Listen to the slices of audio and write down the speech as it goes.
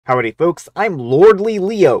Howdy folks, I'm Lordly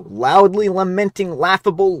Leo, loudly lamenting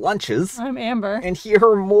laughable lunches. I'm Amber. And here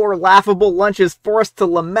are more laughable lunches for us to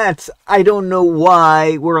lament. I don't know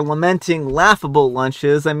why we're lamenting laughable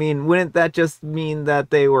lunches. I mean, wouldn't that just mean that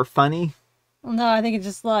they were funny? No, I think it's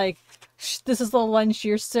just like, this is the lunch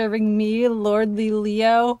you're serving me, Lordly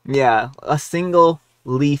Leo. Yeah, a single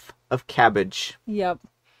leaf of cabbage. Yep.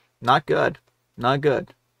 Not good. Not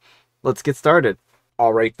good. Let's get started.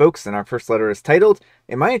 Alright folks, and our first letter is titled,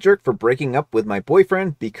 Am I a jerk for breaking up with my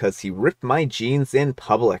boyfriend because he ripped my jeans in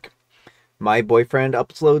public? My boyfriend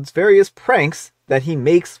uploads various pranks that he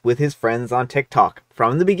makes with his friends on TikTok.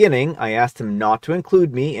 From the beginning, I asked him not to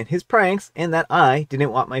include me in his pranks and that I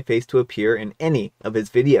didn't want my face to appear in any of his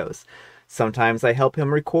videos. Sometimes I help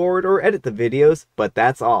him record or edit the videos, but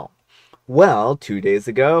that's all. Well, 2 days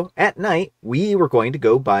ago, at night, we were going to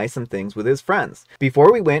go buy some things with his friends.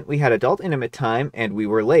 Before we went, we had adult intimate time and we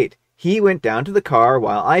were late. He went down to the car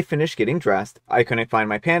while I finished getting dressed. I couldn't find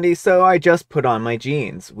my panties, so I just put on my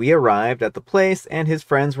jeans. We arrived at the place and his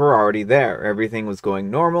friends were already there. Everything was going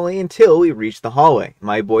normally until we reached the hallway.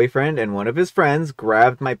 My boyfriend and one of his friends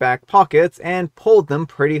grabbed my back pockets and pulled them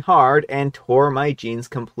pretty hard and tore my jeans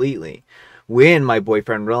completely. When my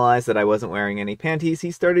boyfriend realized that I wasn't wearing any panties,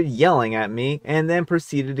 he started yelling at me and then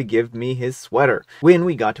proceeded to give me his sweater. When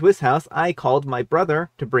we got to his house, I called my brother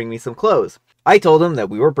to bring me some clothes. I told him that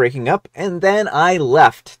we were breaking up and then I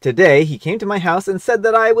left. Today, he came to my house and said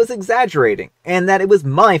that I was exaggerating and that it was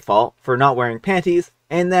my fault for not wearing panties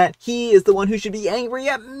and that he is the one who should be angry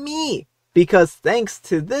at me because thanks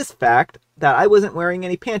to this fact that I wasn't wearing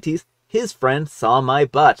any panties, his friend saw my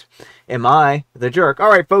butt. Am I the jerk?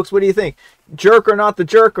 Alright folks, what do you think? Jerk or not the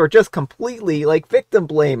jerk, or just completely like victim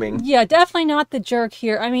blaming? Yeah, definitely not the jerk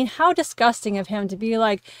here. I mean, how disgusting of him to be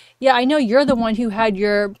like, yeah, I know you're the one who had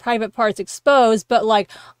your private parts exposed, but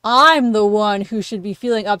like, I'm the one who should be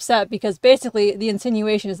feeling upset because basically the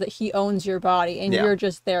insinuation is that he owns your body and you're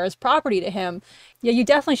just there as property to him. Yeah, you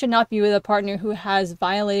definitely should not be with a partner who has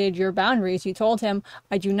violated your boundaries. You told him,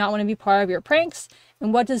 I do not want to be part of your pranks.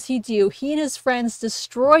 And what does he do? He and his friends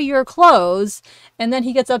destroy your clothes, and then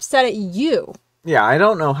he gets upset at you. Yeah, I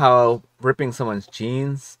don't know how ripping someone's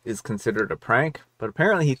jeans is considered a prank, but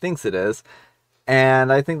apparently he thinks it is.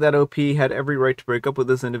 And I think that OP had every right to break up with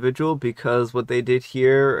this individual because what they did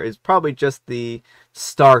here is probably just the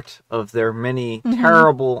start of their many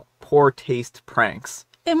terrible, poor taste pranks.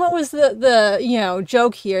 And what was the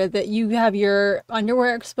joke here that you have your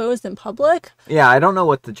underwear exposed in public? Yeah, I don't know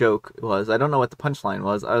what the joke was. I don't know what the punchline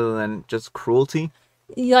was other than just cruelty.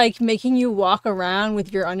 Like making you walk around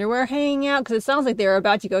with your underwear hanging out? Because it sounds like they were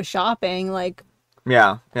about to go shopping. Like,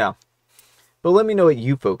 Yeah. But let me know what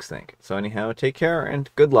you folks think. So anyhow, take care and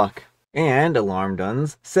good luck. And Alarm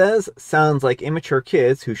Duns says, sounds like immature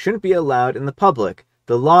kids who shouldn't be allowed in the public.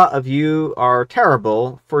 The lot of you are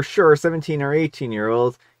terrible. For sure, 17 or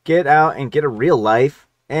 18-year-olds, get out and get a real life.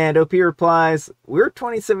 And OP replies, we're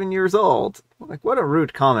 27 years old. Like, what a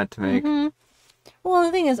rude comment to make. Well,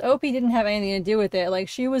 the thing is, OP didn't have anything to do with it. Like,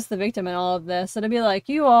 she was the victim in all of this. So to be like,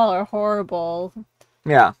 you all are horrible.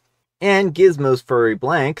 Yeah. And Gizmo's Furry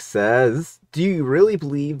Blank says, do you really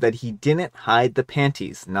believe that he didn't hide the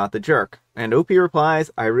panties, not the jerk? And OP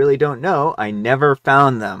replies, I really don't know. I never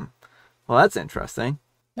found them. Well, that's interesting.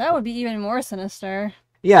 That would be even more sinister.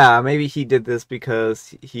 Yeah, maybe he did this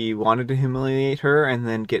because he wanted to humiliate her and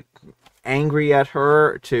then get angry at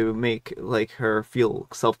her to make like her feel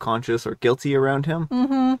self-conscious or guilty around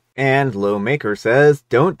him. And Low Maker says,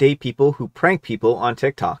 don't date people who prank people on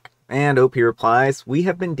TikTok. And OP replies, we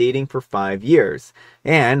have been dating for 5 years.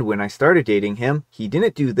 And when I started dating him, he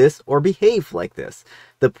didn't do this or behave like this.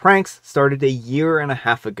 The pranks started 1.5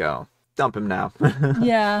 years ago. Dump him now.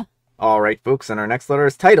 Yeah. Alright folks, and our next letter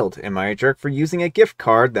is titled, Am I a jerk for using a gift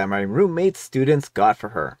card that my roommate's students got for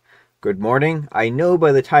her? Good morning. I know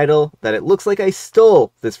by the title that it looks like I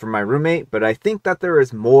stole this from my roommate, but I think that there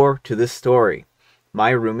is more to this story. My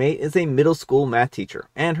roommate is a middle school math teacher,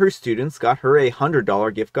 and her students got her a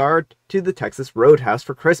 $100 gift card to the Texas Roadhouse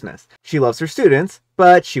for Christmas. She loves her students,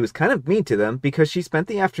 but she was kind of mean to them because she spent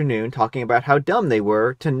the afternoon talking about how dumb they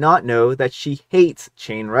were to not know that she hates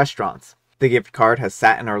chain restaurants. The gift card has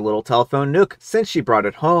sat in our little telephone nook since she brought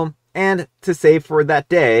it home, and to save for that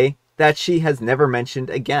day that she has never mentioned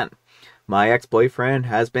again. My ex-boyfriend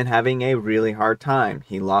has been having a really hard time.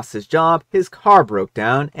 He lost his job, his car broke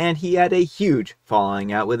down, and he had a huge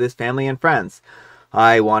falling out with his family and friends.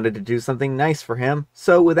 I wanted to do something nice for him,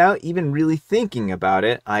 so without even really thinking about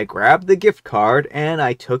it, I grabbed the gift card and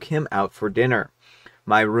I took him out for dinner.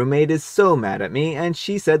 My roommate is so mad at me, and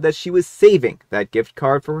she said that she was saving that gift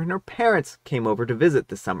card for when her parents came over to visit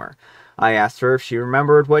this summer. I asked her if she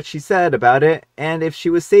remembered what she said about it and if she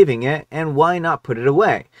was saving it and why not put it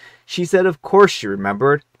away. She said of course she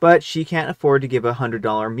remembered, but she can't afford to give a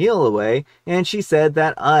 $100 meal away, and she said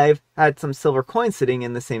that I've had some silver coins sitting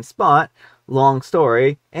in the same spot, long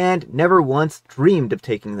story, and never once dreamed of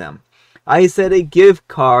taking them. I said a gift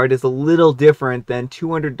card is a little different than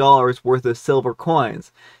 $200 worth of silver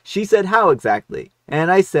coins. She said how exactly?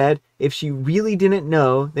 And I said if she really didn't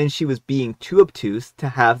know, then she was being too obtuse to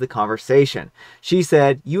have the conversation. She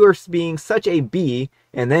said, you are being such a bee,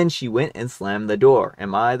 and then she went and slammed the door.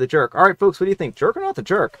 Am I the jerk? All right, folks, what do you think? Jerk or not the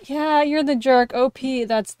jerk? Yeah, you're the jerk. OP,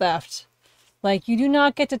 that's theft. Like, you do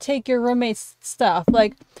not get to take your roommate's stuff.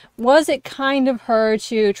 Like, was it kind of her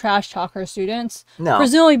to trash talk her students? No.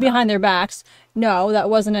 Presumably behind their backs. No, that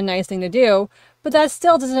wasn't a nice thing to do. But that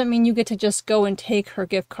still doesn't mean you get to just go and take her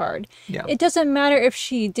gift card. Yeah. It doesn't matter if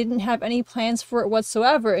she didn't have any plans for it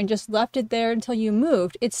whatsoever and just left it there until you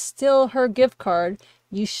moved. It's still her gift card.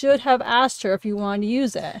 You should have asked her if you wanted to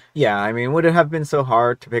use it. Yeah, I mean, would it have been so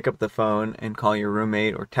hard to pick up the phone and call your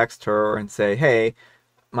roommate or text her and say, hey,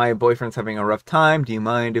 my boyfriend's having a rough time. Do you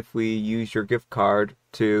mind if we use your gift card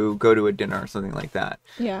to go to a dinner or something like that?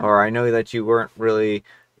 Yeah. Or I know that you weren't really...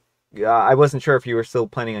 I wasn't sure if you were still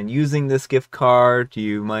planning on using this gift card. Do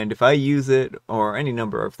you mind if I use it? Or any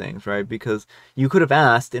number of things, right? Because you could have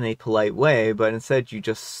asked in a polite way, but instead you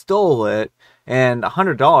just stole it. And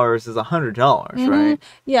 $100 is $100, right?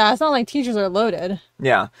 Yeah, it's not like teachers are loaded.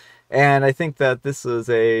 Yeah. And I think that this is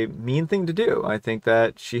a mean thing to do. I think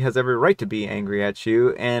that she has every right to be angry at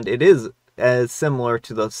you. And it is as similar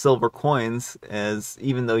to the silver coins as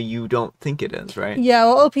even though you don't think it is, right? Yeah,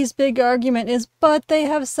 well, OP's big argument is, but they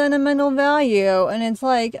have sentimental value. And it's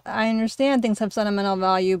like, I understand things have sentimental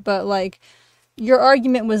value, but like, your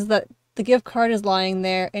argument was that the gift card is lying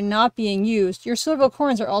there and not being used. Your silver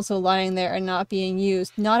coins are also lying there and not being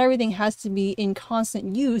used. Not everything has to be in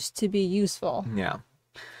constant use to be useful. Yeah.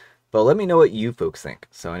 But let me know what you folks think.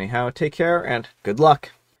 So anyhow, take care and good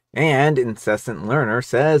luck. And Incessant Learner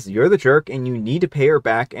says, you're the jerk and you need to pay her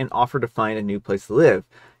back and offer to find a new place to live.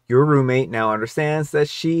 Your roommate now understands that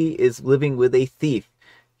she is living with a thief.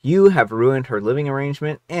 You have ruined her living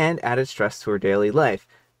arrangement and added stress to her daily life.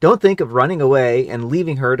 Don't think of running away and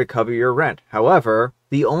leaving her to cover your rent. However,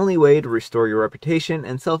 the only way to restore your reputation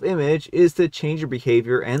and self-image is to change your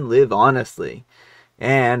behavior and live honestly.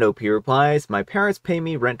 And OP replies, my parents pay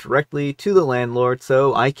me rent directly to the landlord,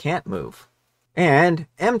 so I can't move. And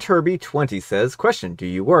mturby20 says, question, do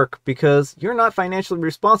you work? Because you're not financially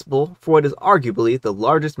responsible for what is arguably the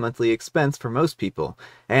largest monthly expense for most people.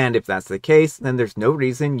 And if that's the case, then there's no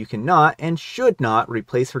reason you cannot and should not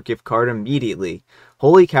replace her gift card immediately.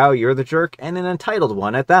 Holy cow, you're the jerk, and an entitled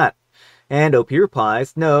one at that. And OP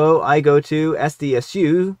replies, no, I go to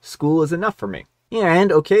SDSU, school is enough for me.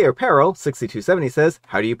 And OK Apparel 6270 says,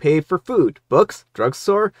 how do you pay for food, books,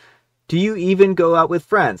 drugstore? Do you even go out with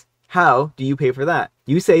friends? How do you pay for that?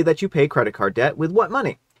 You say that you pay credit card debt with what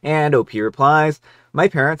money? And OP replies, my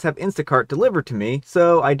parents have Instacart delivered to me,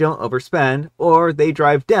 so I don't overspend, or they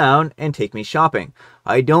drive down and take me shopping.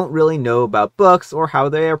 I don't really know about books or how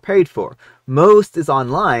they are paid for. Most is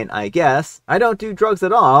online, I guess. I don't do drugs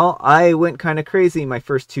at all. I went kind of crazy my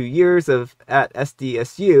first 2 years at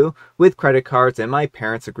SDSU with credit cards, and my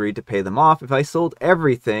parents agreed to pay them off if I sold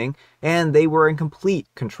everything, and they were in complete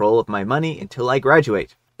control of my money until I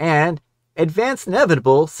graduate. And Advanced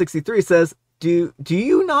Inevitable 63 says, Do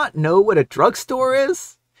you not know what a drugstore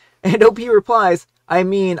is? And OP replies, I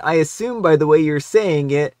mean, I assume by the way you're saying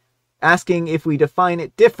it, asking if we define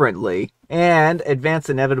it differently. And Advanced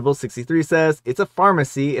Inevitable 63 says, it's a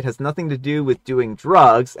pharmacy. It has nothing to do with doing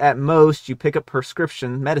drugs. At most, you pick up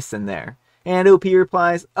prescription medicine there. And OP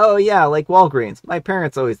replies, oh yeah, like Walgreens. My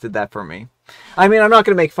parents always did that for me. I mean, I'm not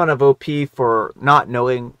going to make fun of OP for not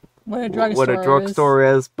knowing what a drugstore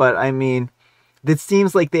is, but I mean, it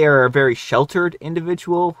seems like they are a very sheltered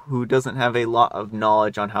individual who doesn't have a lot of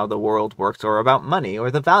knowledge on how the world works or about money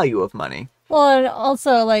or the value of money. Well, and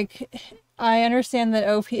also, like, I understand that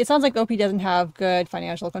it sounds like OP doesn't have good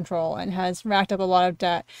financial control and has racked up a lot of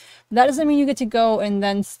debt. That doesn't mean you get to go and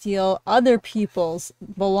then steal other people's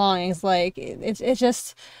belongings. Like, it's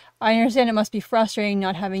just, I understand it must be frustrating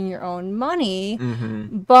not having your own money,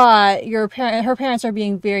 but her parents are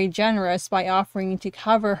being very generous by offering to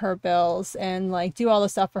cover her bills and like do all the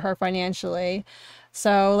stuff for her financially.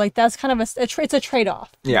 So like that's kind of it's a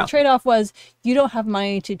trade-off. Yeah. The trade-off was you don't have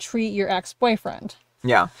money to treat your ex-boyfriend.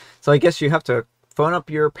 Yeah. So I guess you have to phone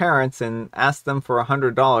up your parents and ask them for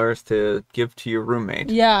 $100 to give to your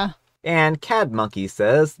roommate. Yeah. And Cad Monkey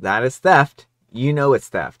says that is theft. You know it's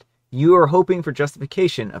theft. You are hoping for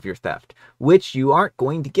justification of your theft, which you aren't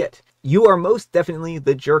going to get. You are most definitely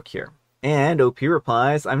the jerk here. And OP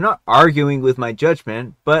replies, I'm not arguing with my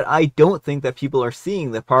judgment, but I don't think that people are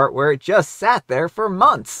seeing the part where it just sat there for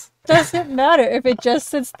months. Doesn't matter if it just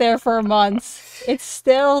sits there for months. It's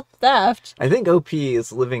still theft. I think OP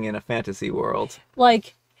is living in a fantasy world.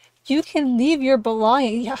 Like, you can leave your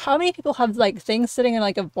belongings. How many people have like things sitting in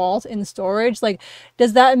like a vault in storage? Like,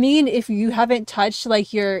 does that mean if you haven't touched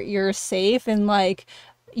like your safe in like,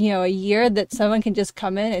 a year, that someone can just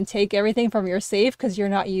come in and take everything from your safe because you're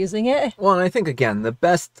not using it? Well, and I think, again, the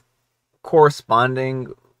best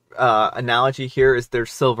corresponding analogy here is their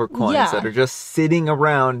silver coins that are just sitting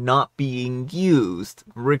around not being used.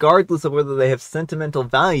 Regardless of whether they have sentimental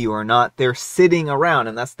value or not, they're sitting around,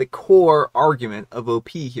 and that's the core argument of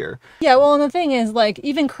OP here. Yeah, well, and the thing is, like,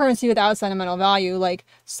 even currency without sentimental value, like,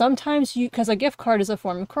 sometimes because a gift card is a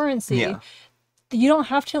form of currency, you don't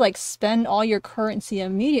have to like spend all your currency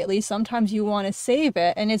immediately. Sometimes you want to save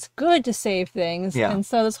it, and it's good to save things. And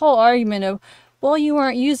so this whole argument of, well, you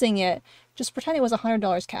aren't using it, just pretend it was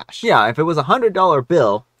 $100 cash. Yeah, if it was a $100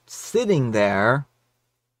 bill sitting there,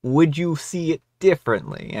 would you see it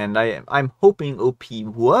differently? And I'm hoping OP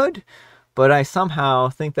would, but I somehow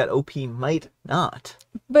think that OP might not.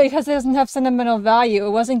 Because it doesn't have sentimental value. It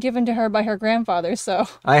wasn't given to her by her grandfather, so.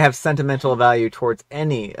 I have sentimental value towards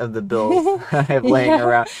any of the bills I have laying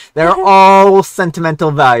around. They're all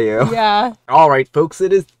sentimental value. Yeah. All right, folks,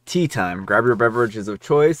 it is tea time. Grab your beverages of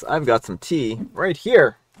choice. I've got some tea right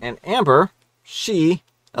here. And Amber, she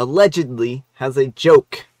allegedly has a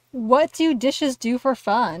joke. What do dishes do for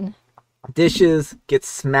fun? Dishes get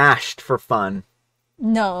smashed for fun.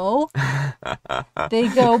 No. They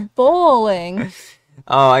go bowling.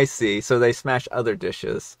 Oh, I see. So they smash other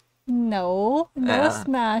dishes. No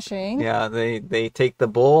smashing. Yeah, they take the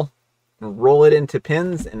bowl, roll it into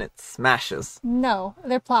pins, and it smashes. No,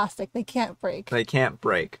 they're plastic. They can't break. They can't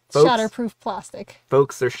break. Folks, shatterproof plastic.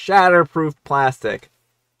 Folks, they're shatterproof plastic.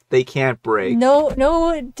 They can't break.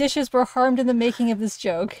 No dishes were harmed in the making of this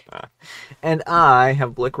joke. And I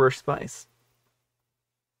have licorice spice.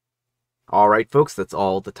 Alright folks, that's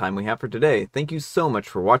all the time we have for today. Thank you so much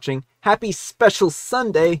for watching. Happy Special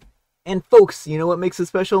Sunday! And folks, you know what makes it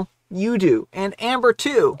special? You do. And Amber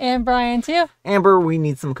too. And Brian too. Amber, we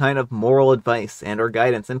need some kind of moral advice and or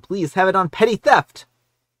guidance, and please have it on petty theft.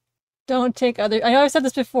 Don't take I know I've said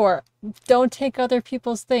this before. Don't take other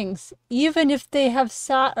people's things. Even if they have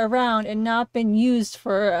sat around and not been used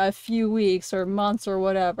for a few weeks or months or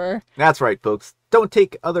whatever. That's right, folks. Don't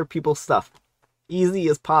take other people's stuff. Easy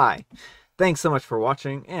as pie. Thanks so much for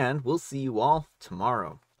watching, and we'll see you all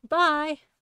tomorrow. Bye!